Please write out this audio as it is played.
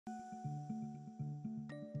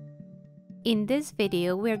In this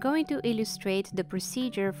video, we are going to illustrate the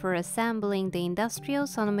procedure for assembling the Industrial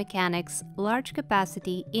Sonomechanics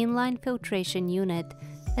large-capacity inline filtration unit,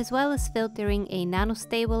 as well as filtering a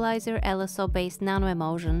nanostabilizer LSO-based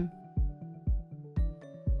nanoemulsion.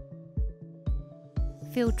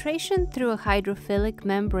 Filtration through a hydrophilic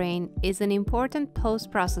membrane is an important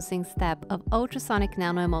post-processing step of ultrasonic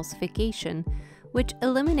nano-emulsification, which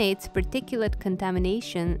eliminates particulate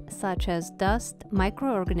contamination such as dust,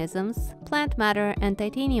 microorganisms, plant matter, and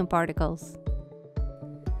titanium particles.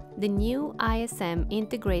 The new ISM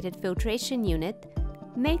integrated filtration unit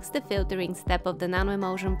makes the filtering step of the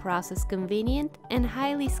nanoemulsion process convenient and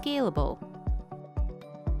highly scalable.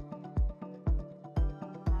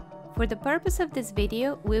 For the purpose of this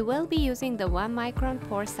video, we will be using the 1 micron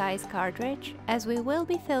pore size cartridge, as we will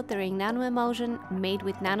be filtering nanoemulsion made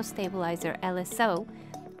with nanostabilizer LSO,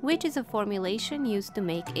 which is a formulation used to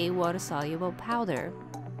make a water-soluble powder.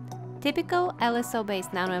 Typical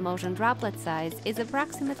LSO-based nanoemulsion droplet size is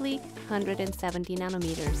approximately 170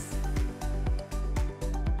 nanometers.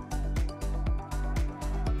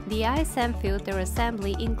 The ISM filter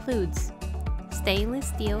assembly includes stainless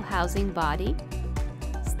steel housing body,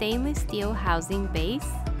 stainless steel housing base,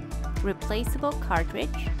 replaceable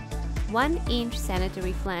cartridge, 1-inch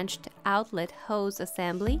sanitary flanged outlet hose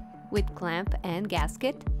assembly with clamp and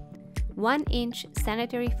gasket, 1-inch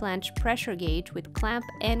sanitary flange pressure gauge with clamp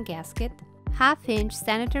and gasket, 1/2-inch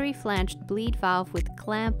sanitary flanged bleed valve with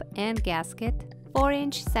clamp and gasket,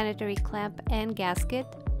 4-inch sanitary clamp and gasket,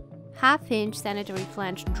 1/2-inch sanitary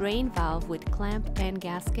flanged drain valve with clamp and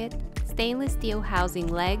gasket, stainless steel housing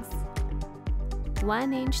legs,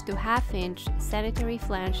 1-inch to 1/2-inch sanitary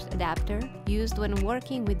flanged adapter used when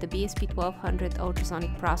working with the BSP1200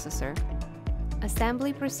 ultrasonic processor.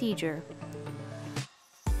 Assembly procedure.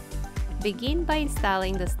 Begin by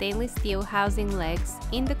installing the stainless steel housing legs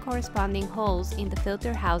in the corresponding holes in the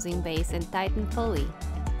filter housing base and tighten fully.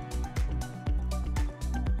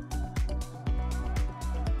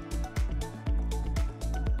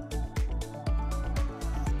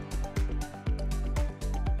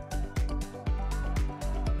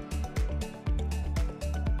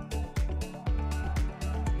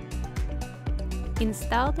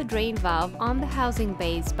 Install the drain valve on the housing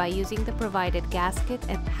base by using the provided gasket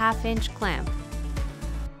and 1/2-inch clamp.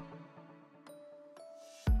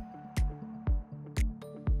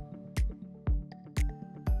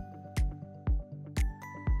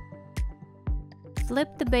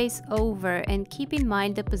 Flip the base over and keep in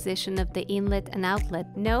mind the position of the inlet and outlet.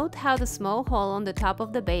 Note how the small hole on the top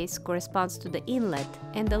of the base corresponds to the inlet,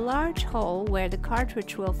 and the large hole where the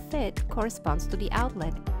cartridge will fit corresponds to the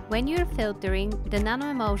outlet. When you're filtering, the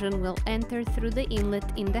nanoemulsion will enter through the inlet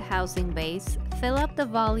in the housing base, fill up the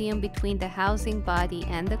volume between the housing body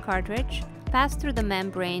and the cartridge, pass through the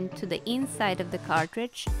membrane to the inside of the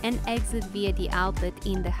cartridge, and exit via the outlet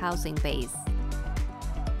in the housing base.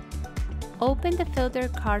 Open the filter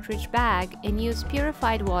cartridge bag and use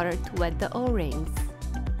purified water to wet the O-rings.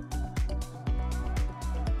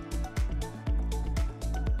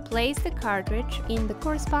 Place the cartridge in the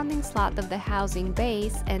corresponding slot of the housing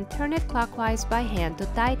base and turn it clockwise by hand to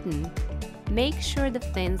tighten. Make sure the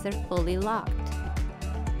fins are fully locked.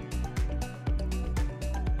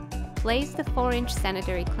 Place the 4-inch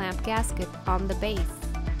sanitary clamp gasket on the base.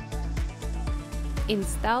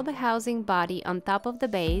 Install the housing body on top of the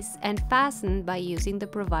base and fasten by using the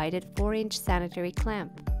provided 4-inch sanitary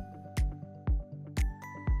clamp.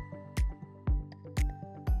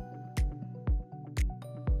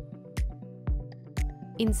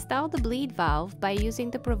 Install the bleed valve by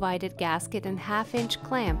using the provided gasket and 1/2-inch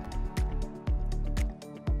clamp.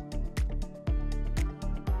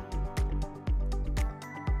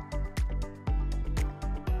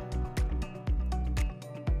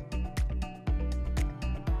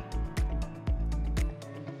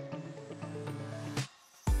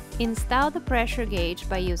 Install the pressure gauge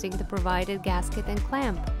by using the provided gasket and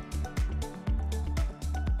clamp.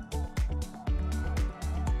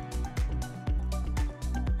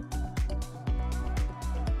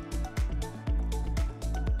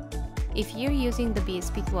 If you're using the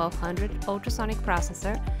BSP1200 ultrasonic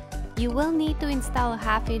processor, you will need to install a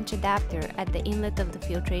 1/2-inch adapter at the inlet of the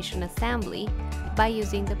filtration assembly by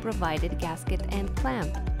using the provided gasket and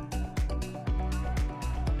clamp.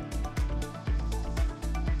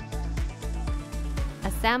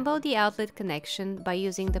 Assemble the outlet connection by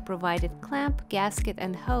using the provided clamp, gasket,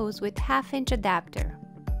 and hose with 1/2-inch adapter.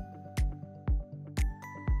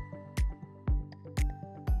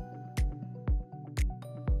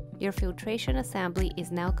 Your filtration assembly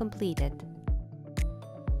is now completed.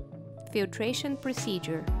 Filtration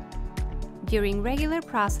procedure. During regular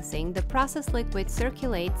processing, the process liquid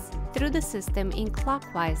circulates through the system in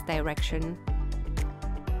clockwise direction.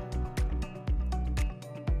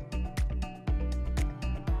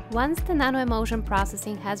 Once the nanoemulsion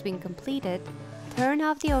processing has been completed, turn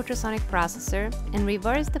off the ultrasonic processor and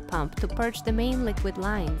reverse the pump to purge the main liquid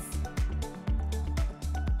lines.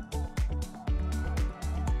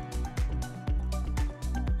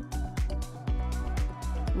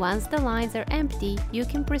 Once the lines are empty, you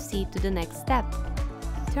can proceed to the next step.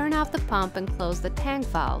 Turn off the pump and close the tank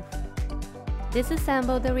valve.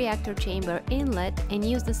 Disassemble the reactor chamber inlet and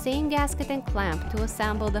use the same gasket and clamp to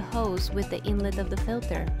assemble the hose with the inlet of the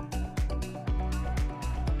filter.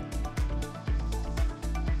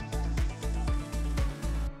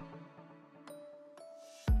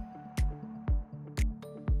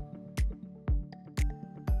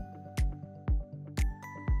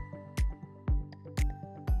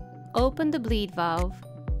 Open the bleed valve.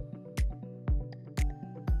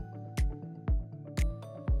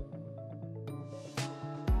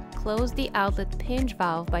 Close the outlet pinch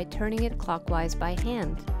valve by turning it clockwise by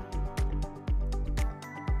hand.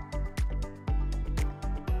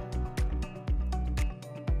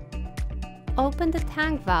 Open the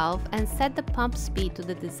tank valve and set the pump speed to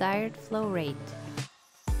the desired flow rate.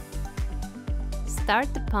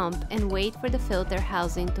 Start the pump and wait for the filter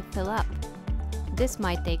housing to fill up. This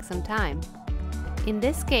might take some time. In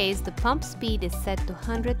this case, the pump speed is set to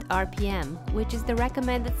 100 RPM, which is the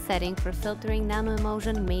recommended setting for filtering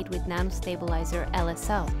nanoemulsion made with nanostabilizer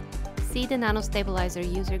LSO. See the nanostabilizer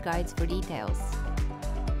user guides for details.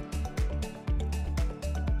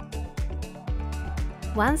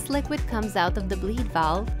 Once liquid comes out of the bleed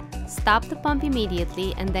valve, stop the pump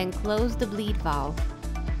immediately and then close the bleed valve.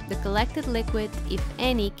 The collected liquid, if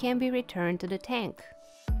any, can be returned to the tank.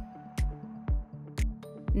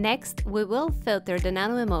 Next, we will filter the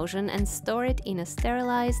nanoemulsion and store it in a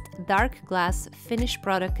sterilized, dark glass finished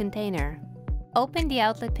product container. Open the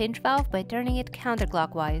outlet pinch valve by turning it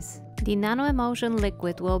counterclockwise. The nanoemulsion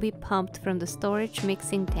liquid will be pumped from the storage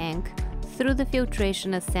mixing tank through the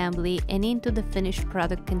filtration assembly and into the finished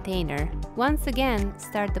product container. Once again,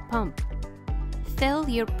 start the pump. Fill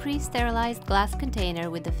your pre-sterilized glass container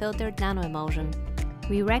with the filtered nanoemulsion.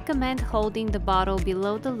 We recommend holding the bottle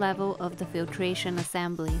below the level of the filtration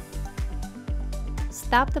assembly.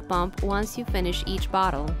 Stop the pump once you finish each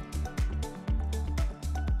bottle.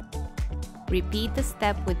 Repeat the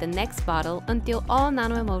step with the next bottle until all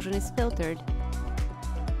nanoemulsion is filtered.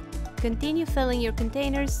 Continue filling your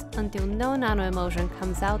containers until no nanoemulsion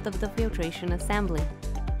comes out of the filtration assembly.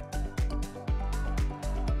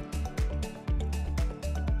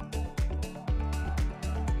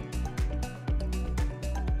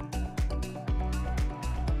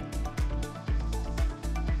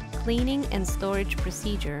 Cleaning and storage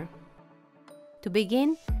procedure. To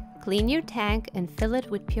begin, clean your tank and fill it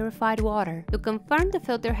with purified water. To confirm the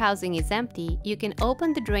filter housing is empty, you can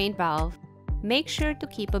open the drain valve. Make sure to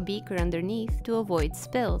keep a beaker underneath to avoid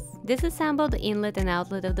spills. Disassemble the inlet and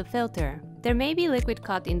outlet of the filter. There may be liquid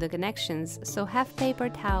caught in the connections, so have paper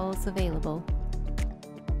towels available.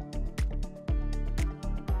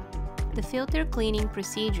 The filter cleaning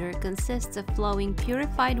procedure consists of flowing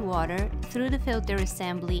purified water through the filter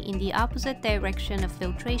assembly in the opposite direction of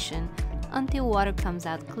filtration until water comes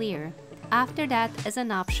out clear. After that, as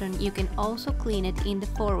an option, you can also clean it in the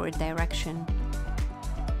forward direction.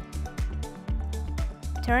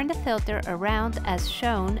 Turn the filter around as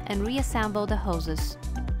shown and reassemble the hoses.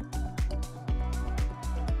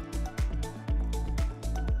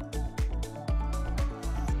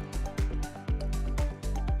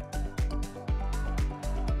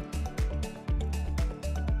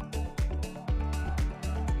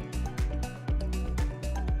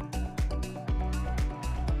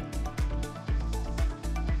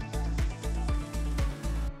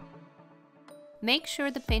 Make sure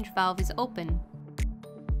the pinch valve is open.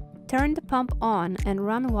 Turn the pump on and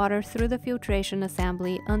run water through the filtration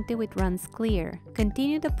assembly until it runs clear.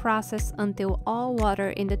 Continue the process until all water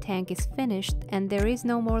in the tank is finished and there is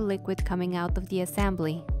no more liquid coming out of the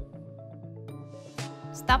assembly.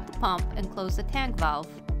 Stop the pump and close the tank valve.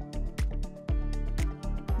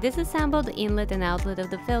 Disassemble the inlet and outlet of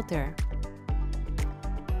the filter.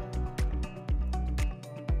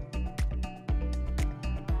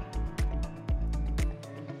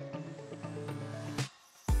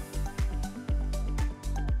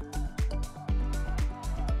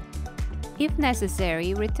 If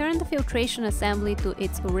necessary, return the filtration assembly to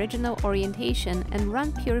its original orientation and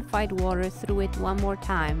run purified water through it one more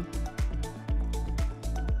time.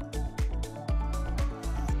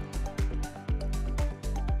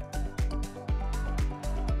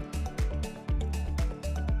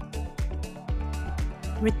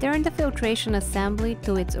 Return the filtration assembly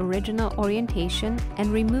to its original orientation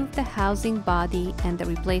and remove the housing body and the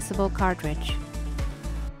replaceable cartridge.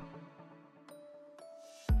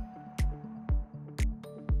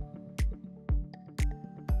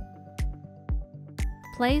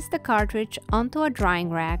 Place the cartridge onto a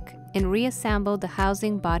drying rack and reassemble the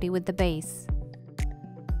housing body with the base.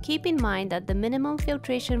 Keep in mind that the minimum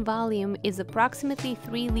filtration volume is approximately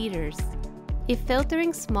 3 liters. If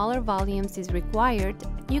filtering smaller volumes is required,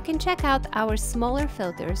 you can check out our smaller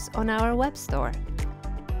filters on our web store.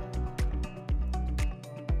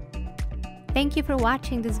 Thank you for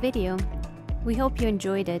watching this video. We hope you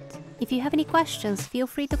enjoyed it. If you have any questions, feel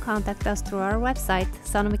free to contact us through our website,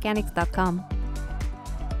 sonomechanics.com.